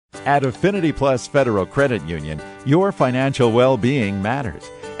At Affinity Plus Federal Credit Union, your financial well-being matters,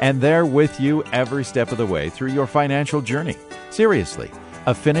 and they're with you every step of the way through your financial journey. Seriously,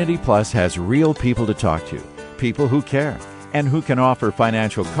 Affinity Plus has real people to talk to, people who care, and who can offer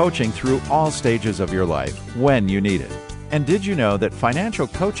financial coaching through all stages of your life when you need it. And did you know that financial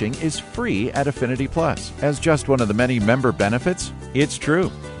coaching is free at Affinity Plus as just one of the many member benefits? It's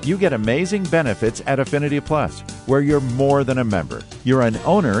true. You get amazing benefits at Affinity Plus, where you're more than a member. You're an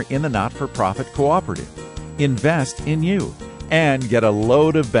owner in the not-for-profit cooperative. Invest in you and get a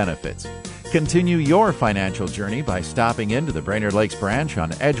load of benefits. Continue your financial journey by stopping into the Brainerd Lakes branch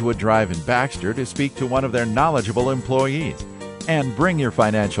on Edgewood Drive in Baxter to speak to one of their knowledgeable employees. And bring your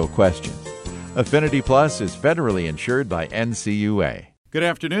financial questions. Affinity Plus is federally insured by NCUA. Good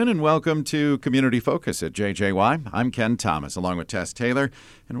afternoon and welcome to Community Focus at JJY. I'm Ken Thomas along with Tess Taylor,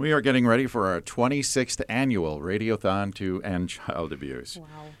 and we are getting ready for our 26th annual Radiothon to End Child Abuse. Wow.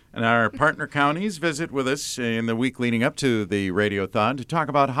 And our partner counties visit with us in the week leading up to the Radiothon to talk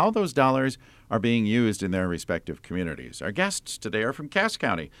about how those dollars are being used in their respective communities. Our guests today are from Cass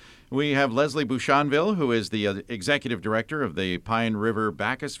County. We have Leslie Bouchonville, who is the Executive Director of the Pine River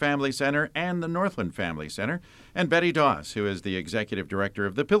Bacchus Family Center and the Northland Family Center, and Betty Doss, who is the Executive Director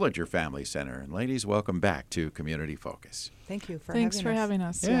of the Pillager Family Center. And ladies, welcome back to Community Focus. Thank you for Thanks having for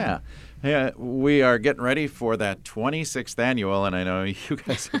us. having us. Yeah, we are getting ready for that 26th annual, and I know you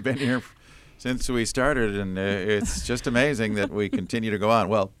guys have been here since we started, and it's just amazing that we continue to go on.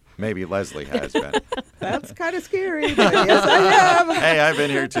 Well, maybe Leslie has been. That's kind of scary, but yes, I have. Hey, I've been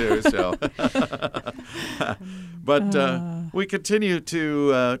here too, so. But we continue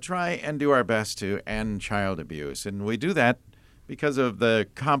to try and do our best to end child abuse, and we do that because of the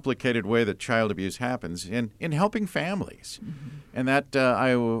complicated way that child abuse happens in helping families. Mm-hmm. And that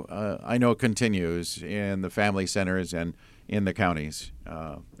I know continues in the family centers and in the counties.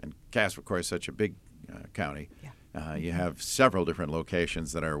 And Cass, of course, such a big county. Yeah. You have several different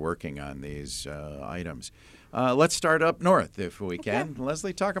locations that are working on these items. Let's start up north, if we can. Okay.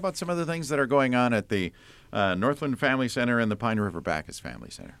 Leslie, talk about some of the things that are going on at the Northland Family Center and the Pine River Bacchus Family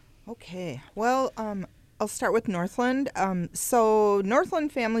Center. Okay. Well, I'll start with Northland. So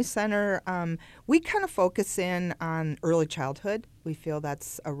Northland Family Center, we kind of focus in on early childhood. We feel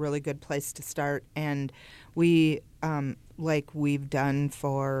that's a really good place to start. And we, like we've done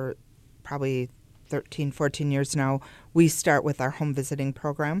for probably 13, 14 years now, we start with our home visiting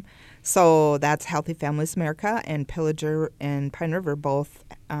program. So that's Healthy Families America and Pillager and Pine River, both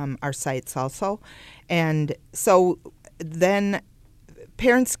our sites also. And so then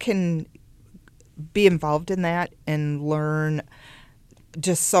parents can be involved in that and learn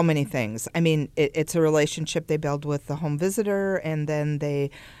just so many things. I mean, it's a relationship they build with the home visitor, and then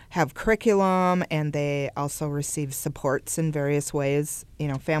they have curriculum, and they also receive supports in various ways. You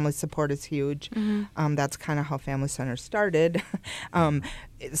know, family support is huge. Mm-hmm. That's kind of how Family Center started.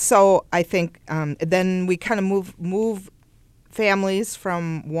 So I think then we kind of move families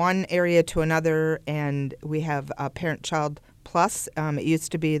from one area to another, and we have Parent-Child Plus. It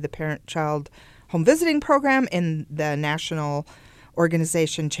used to be the Parent-Child Home Visiting Program, and the national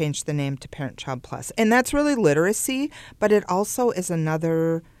organization changed the name to Parent-Child Plus. And that's really literacy, but it also is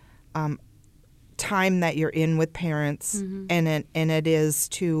another time that you're in with parents, mm-hmm. and it is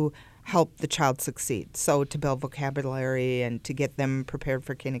to help the child succeed. So to build vocabulary and to get them prepared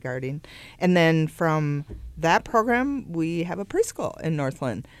for kindergarten. And then from that program, we have a preschool in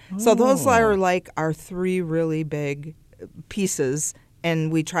Northland. Oh. So those are like our three really big pieces,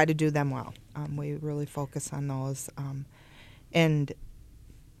 and we try to do them well. We really focus on those. And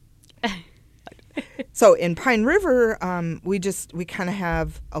so in Pine River, we kind of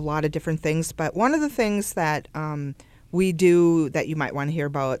have a lot of different things. But one of the things that we do that you might want to hear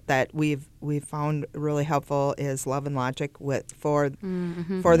about that we've found really helpful is Love and Logic for the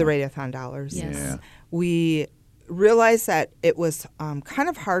Radiothon dollars. Yes. Yeah. We realized that it was kind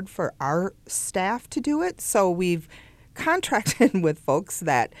of hard for our staff to do it, so we've contracted with folks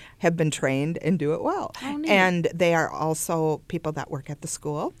that have been trained and do it well. Oh, neat. And they are also people that work at the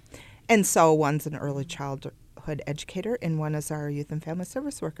school. And so one's an early childhood educator and one is our youth and family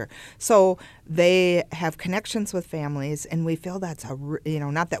service worker. So they have connections with families, and we feel that's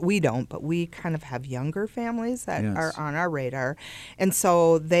not that we don't, but we kind of have younger families that are on our radar. And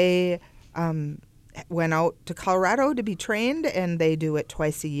so they went out to Colorado to be trained, and they do it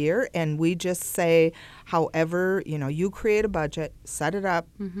twice a year. And we just say, however, you create a budget, set it up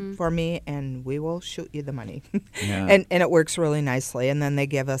for me, and we will shoot you the money. Yeah. And it works really nicely. And then they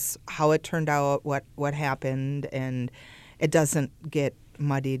give us how it turned out, what happened, and it doesn't get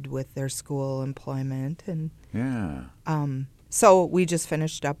muddied with their school employment. And yeah. so we just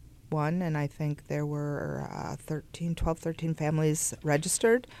finished up one, and I think there were 13 families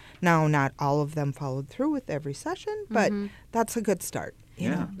registered. Now, not all of them followed through with every session, but that's a good start. You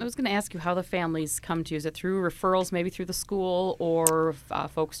know? I was going to ask you how the families come to you. Is it through referrals, maybe through the school, or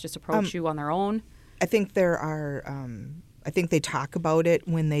folks just approach you on their own? I think there are, I think they talk about it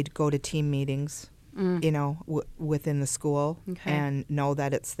when they go to team meetings, you know, within the school and know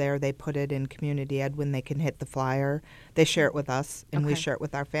that it's there. They put it in community ed when they can hit the flyer. They share it with us, and we share it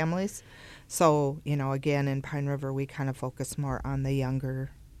with our families. So, you know, again, in Pine River, we kind of focus more on the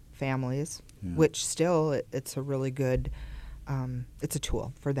younger families, which still, it's a really good, it's a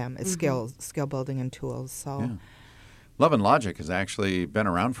tool for them. It's skill building and tools. So, Love and Logic has actually been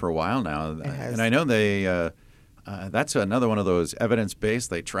around for a while now, and I know they. That's another one of those evidence-based.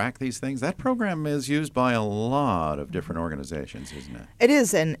 They track these things. That program is used by a lot of different organizations, isn't it? It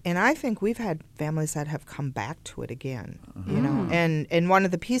is, and I think we've had families that have come back to it again. You know, and one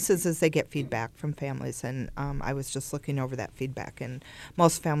of the pieces is they get feedback from families, and I was just looking over that feedback, and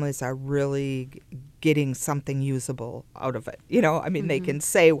most families are really getting something usable out of it. You know, I mean, they can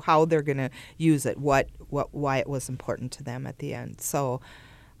say how they're going to use it, why it was important to them at the end. So.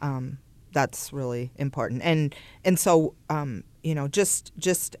 That's really important, and so you know,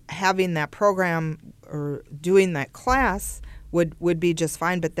 just having that program or doing that class would be just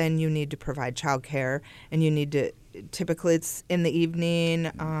fine. But then you need to provide childcare, and you need to. Typically, it's in the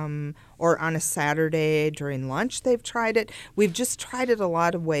evening or on a Saturday during lunch. They've tried it. We've just tried it a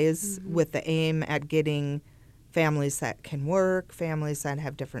lot of ways with the aim at getting families that can work, families that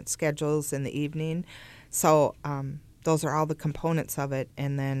have different schedules in the evening. So. Those are all the components of it.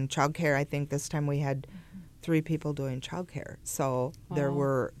 And then childcare, I think this time we had 3 people doing childcare. So there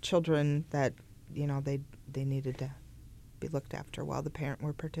were children that, you know, they needed to be looked after while the parent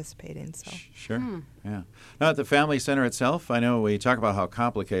were participating. So Sure, yeah. Now at the Family Center itself, I know we talk about how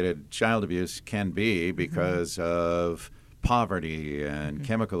complicated child abuse can be because of poverty and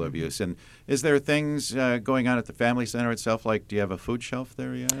chemical abuse. And is there things going on at the Family Center itself? Like, do you have a food shelf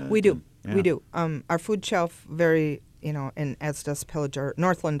there yet? We do. We do. Our food shelf very, you know, and as does Pillager.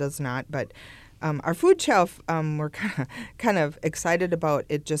 Northland does not, but our food shelf we're kind of excited about.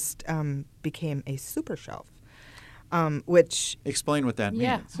 It just became a super shelf, which... Explain what that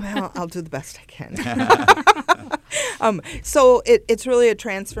means. Well, I'll do the best I can. So it's really a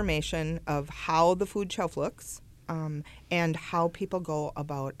transformation of how the food shelf looks. And how people go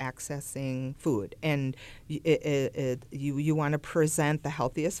about accessing food. And you want to present the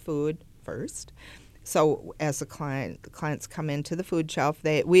healthiest food first. So as the clients come into the food shelf,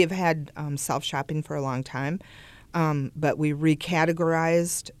 we have had self-shopping for a long time, but we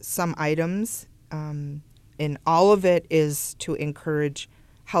recategorized some items, and all of it is to encourage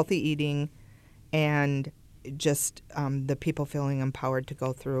healthy eating and just the people feeling empowered to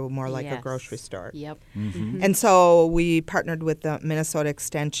go through more like a grocery store. Yep. And so we partnered with the Minnesota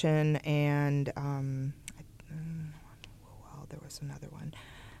Extension and, there was another one.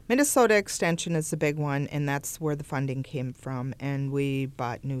 Minnesota Extension is the big one, and that's where the funding came from. And we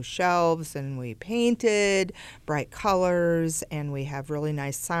bought new shelves, and we painted bright colors, and we have really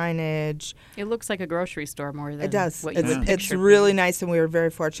nice signage. It looks like a grocery store more than it does. what you would It's picture. really nice, and we were very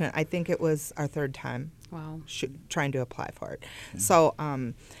fortunate. I think it was our 3rd time. Wow. Trying to apply for it. So,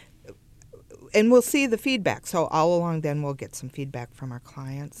 and we'll see the feedback. So all along then we'll get some feedback from our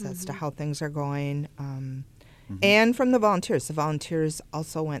clients as to how things are going and from the volunteers. The volunteers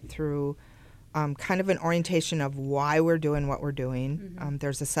also went through kind of an orientation of why we're doing what we're doing.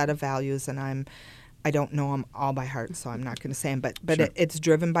 There's a set of values, and I don't know them all by heart, so I'm not going to say them, but Sure. it's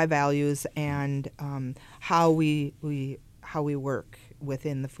driven by values and how we work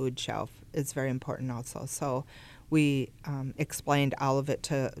within the food shelf is very important also. So we explained all of it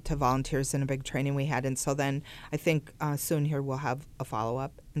to volunteers in a big training we had. And so then I think soon here we'll have a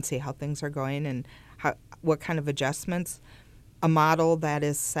follow-up and see how things are going and what kind of adjustments. A model that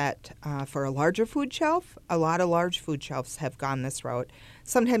is set for a larger food shelf. A lot of large food shelves have gone this route.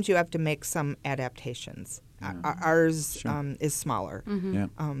 Sometimes you have to make some adaptations. Ours is smaller,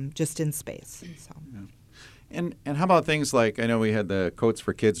 just in space. So. And how about things like, I know we had the Coats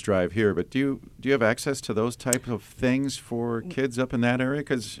for Kids drive here, but do you have access to those type of things for kids up in that area?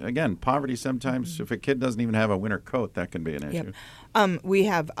 Because, again, poverty sometimes, if a kid doesn't even have a winter coat, that can be an issue. We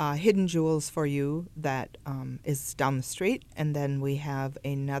have Hidden Jewels for You that is down the street, and then we have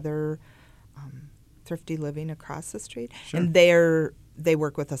another Thrifty Living across the street. Sure. And they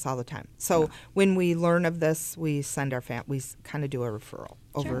work with us all the time. So when we learn of this, we send our we kind of do a referral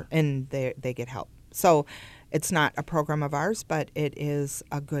over, and they get help. So it's not a program of ours, but it is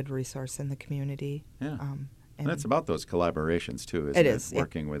a good resource in the community. Yeah. And That's about those collaborations too, isn't it? It is, yeah.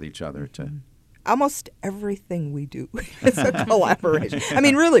 Working with each other to. almost everything we do is a collaboration. I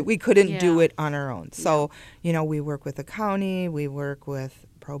mean, really, we couldn't do Yeah. it on our own. So, we work with the county, we work with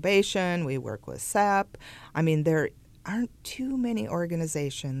probation, we work with SAP. I mean, there aren't too many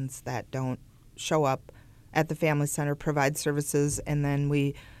organizations that don't show up at the Family Center, provide services, and then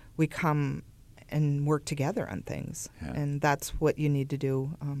we come and work together on things. Yeah. And that's what you need to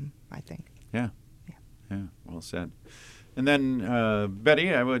do, I think. Yeah. Well said. And then,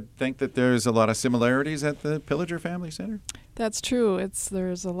 Betty, I would think that there's a lot of similarities at the Pillager Family Center. That's true.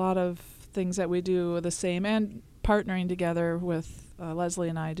 There's a lot of things that we do the same, and partnering together with Leslie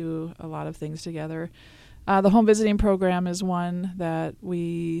and I do a lot of things together. The home visiting program is one that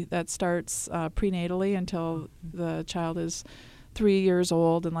starts prenatally until the child is 3 years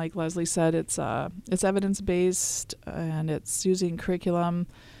old, and like Leslie said, it's evidence-based, and it's using curriculum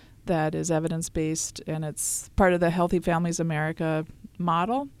that is evidence-based, and it's part of the Healthy Families America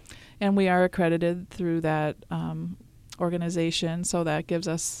model, and we are accredited through that organization, so that gives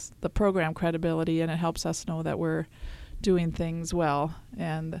us the program credibility, and it helps us know that we're doing things well,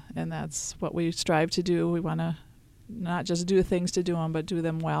 and that's what we strive to do. We want to not just do things to do them, but do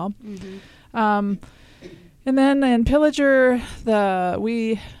them well. Mm-hmm. And then in Pillager,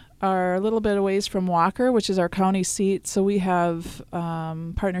 we are a little bit away from Walker, which is our county seat. So we have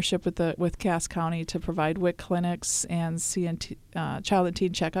partnership with Cass County to provide WIC clinics and child and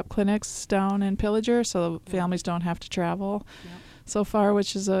teen checkup clinics down in Pillager, so families don't have to travel so far,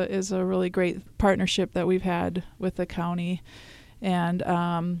 which is a really great partnership that we've had with the county. And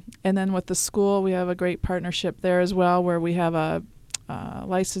then with the school, we have a great partnership there as well, where we have a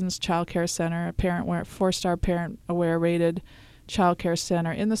licensed child care center, a 4-star parent aware rated child care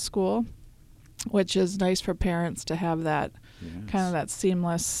center in the school, which is nice for parents to have that kind of that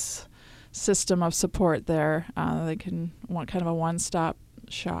seamless system of support there. They can want kind of a one-stop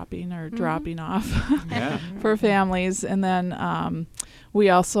shopping or dropping off for families. And then we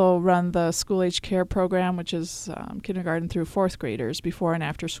also run the school age care program, which is kindergarten through 4th graders before and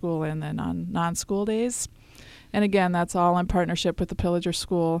after school, and then on non-school days. And again, that's all in partnership with the Pillager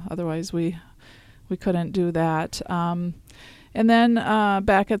School. Otherwise, we couldn't do that. And then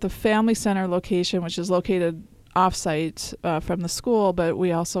back at the Family Center location, which is located off-site from the school, but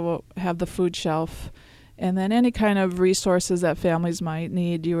we also have the food shelf. And then any kind of resources that families might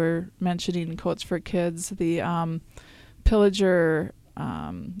need. You were mentioning Coats for Kids. The Pillager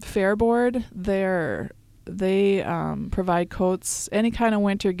Fair Board, they provide coats, any kind of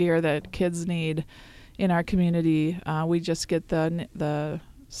winter gear that kids need in our community. We just get the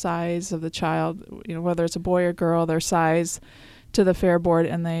size of the child, whether it's a boy or girl, their size, to the Fair Board,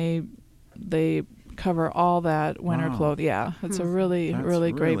 and they cover all that winter clothing. Yeah, it's a really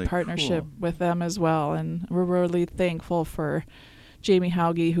great partnership with them as well, and we're really thankful for Jamie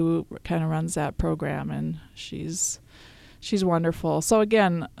Hauge, who kind of runs that program, and she's wonderful. So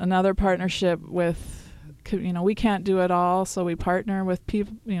again, another partnership with, we can't do it all, so we partner with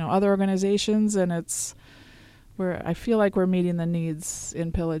people, other organizations, and I feel like we're meeting the needs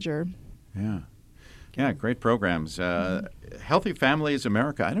in Pillager. Yeah, great programs. Healthy Families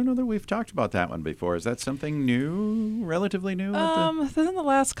America. I don't know that we've talked about that one before. Is that something new, relatively new? Within the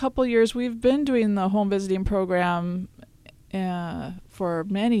last couple of years, we've been doing the home visiting program for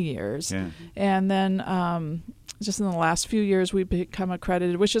many years. Yeah. And then just in the last few years, we've become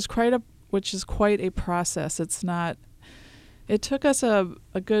accredited, which is quite a process. It took us a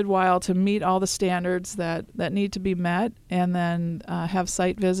good while to meet all the standards that need to be met, and then have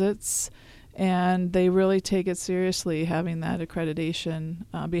site visits. And they really take it seriously, having that accreditation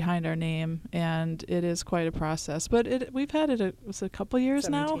behind our name, and it is quite a process. But we've had it was a couple of years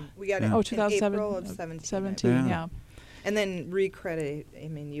 17. now. We got it in April of 17. 17, yeah. And then recredit. I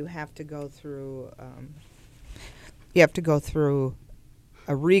mean, you have to go through.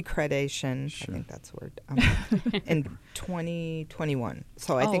 A recreditation, I think that's the word, in 2021.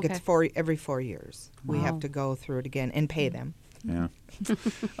 So I think it's every 4 years. We have to go through it again and pay them. Yeah.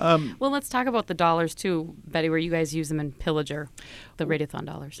 Well, let's talk about the dollars too, Betty, where you guys use them in Pillager, the Radiothon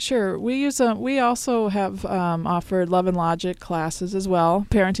dollars. Sure. We use them. We also have offered Love and Logic classes as well,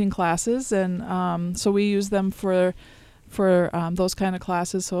 parenting classes, and so we use them for those kind of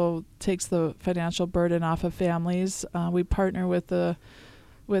classes, so it takes the financial burden off of families. We partner with the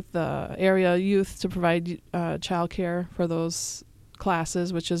area youth to provide childcare for those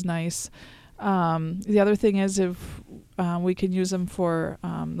classes, which is nice. The other thing is if we can use them for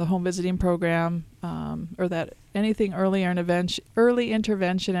the home visiting program, or that anything early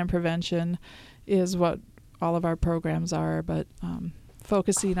intervention and prevention is what all of our programs are. But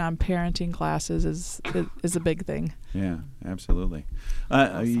focusing on parenting classes is a big thing. Yeah, absolutely.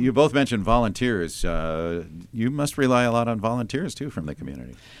 You both mentioned volunteers. You must rely a lot on volunteers, too, from the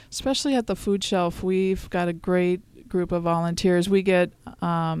community. Especially at the food shelf, we've got a great group of volunteers. We get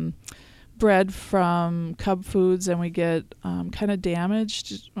bread from Cub Foods, and we get kind of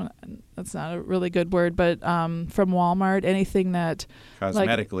damaged. That's not a really good word, but from Walmart, anything that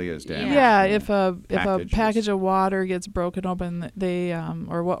cosmetically is damaged. Yeah, if a package of water gets broken open, they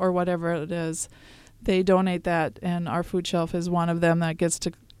or whatever it is, they donate that, and our food shelf is one of them that gets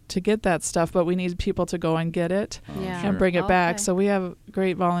to get that stuff. But we need people to go and get it and bring it back. So we have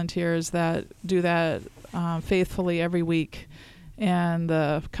great volunteers that do that faithfully every week. And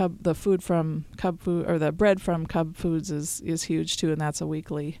the food from Cub Food, or the bread from Cub Foods is huge too, and that's a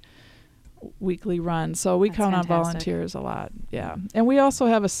weekly run. So we count on volunteers a lot. Yeah. And we also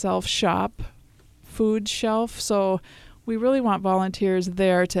have a self-shop food shelf. So we really want volunteers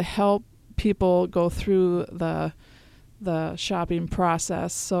there to help people go through the shopping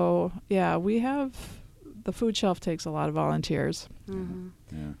process. So yeah, we have the food shelf takes a lot of volunteers. Mm-hmm.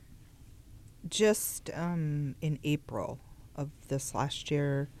 Yeah. Just in April of this last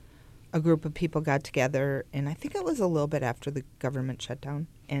year, a group of people got together, and I think it was a little bit after the government shutdown,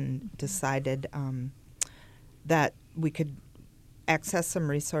 and decided that we could access some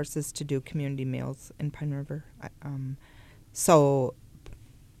resources to do community meals in Pine River. So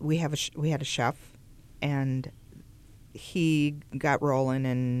we had a chef, and he got rolling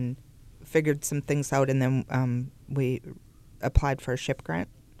and figured some things out, and then we applied for a SHIP grant,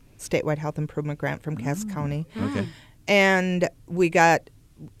 statewide health improvement grant from Cass County. Okay. And we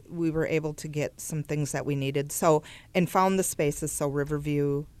were able to get some things that we needed. So, and found the spaces. So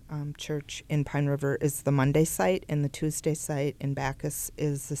Riverview Church in Pine River is the Monday site, and the Tuesday site in Bacchus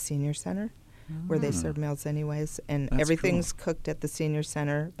is the senior center, where they serve meals anyways. And That's everything's cooked at the senior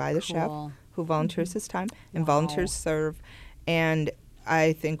center by the chef, who volunteers his time, and volunteers serve. And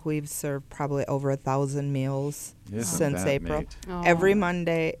I think we've served probably over 1,000 meals since April. Every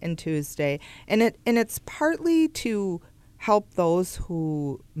Monday and Tuesday, and it's partly to help those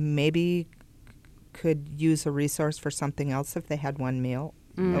who maybe could use a resource for something else if they had one meal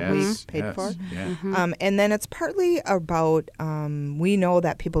a week paid for. Yeah. And then it's partly about we know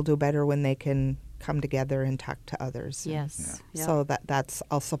that people do better when they can come together and talk to others. Yes. Yeah. So that's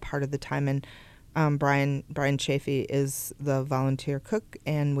also part of the time. And Brian Chafee is the volunteer cook,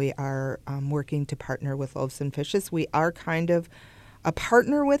 and we are working to partner with Loaves and Fishes. We are kind of a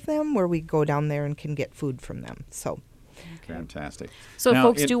partner with them, where we go down there and can get food from them. So fantastic. So if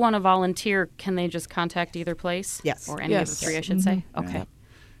folks do want to volunteer, can they just contact either place? Yes. Or any of the three, I should say? Okay. Yeah.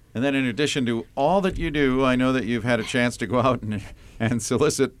 And then in addition to all that you do, I know that you've had a chance to go out and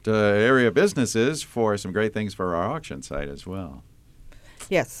solicit area businesses for some great things for our auction site as well.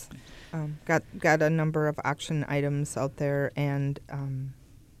 Yes. Got a number of auction items out there, and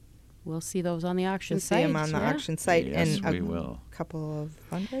we'll see those on the auction we'll site. see them on the auction site. Yes, and we will. Couple of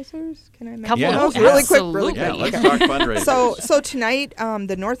fundraisers. Can I mention Couple those of really quick? absolutely. Yeah, let's talk fundraisers. So tonight,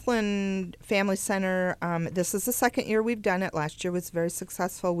 the Northland Family Center. This is the second year we've done it. Last year was very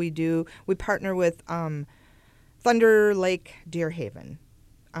successful. We partner with Thunder Lake Deer Haven.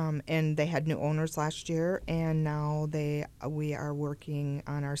 And they had new owners last year, and now we are working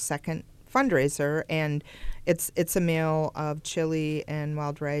on our second fundraiser, and it's a meal of chili and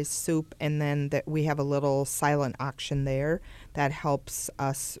wild rice soup, and then we have a little silent auction there that helps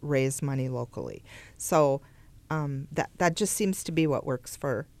us raise money locally. So that just seems to be what works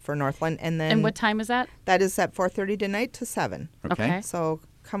for Northland. And what time is that? That is at 4:30 tonight to 7. Okay. So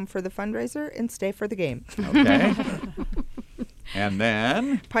come for the fundraiser and stay for the game. Okay. And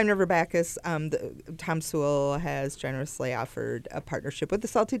then Pine River Bacchus, Tom Sewell has generously offered a partnership with the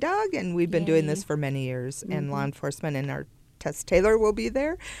Salty Dog, and we've been doing this for many years. And law enforcement and our Tess Taylor will be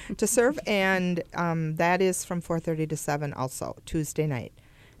there to serve, and that is from 4:30 to 7 also, Tuesday night.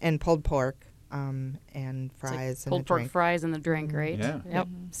 And pulled pork and fries and pulled a pork drink. fries and the drink, right? Yeah. Yep.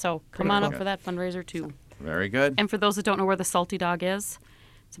 So come on up for that fundraiser too. very good. And for those that don't know where the Salty Dog is,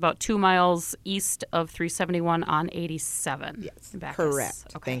 it's about 2 miles east of 371 on 87. Yes, in Bacchus. correct.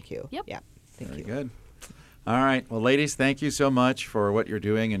 Okay. Thank you. Yep. Yeah, thank Very you. good. All right. Well, ladies, thank you so much for what you're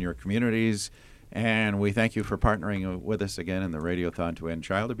doing in your communities. And we thank you for partnering with us again in the Radiothon to End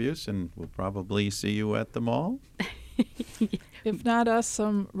Child Abuse. And we'll probably see you at the mall. If not us,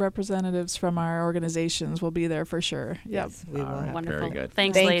 some representatives from our organizations will be there for sure. Yep. Yes, we will. All right. Wonderful. Very good.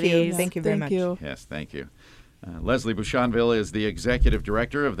 Thanks, Thank ladies. you. Thank you very Thank much. you. Yes, thank you. Leslie Bouchonville is the executive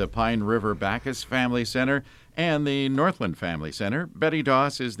director of the Pine River Bacchus Family Center. and the Northland Family Center. Betty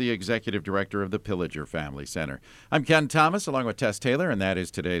Doss is the executive director of the Pillager Family Center. I'm Ken Thomas, along with Tess Taylor, and that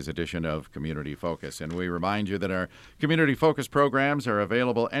is today's edition of Community Focus. And we remind you that our Community Focus programs are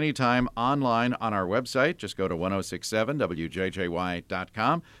available anytime online on our website. Just go to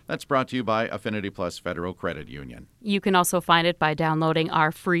 1067wjjy.com. That's brought to you by Affinity Plus Federal Credit Union. You can also find it by downloading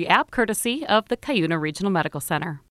our free app courtesy of the Cuyuna Regional Medical Center.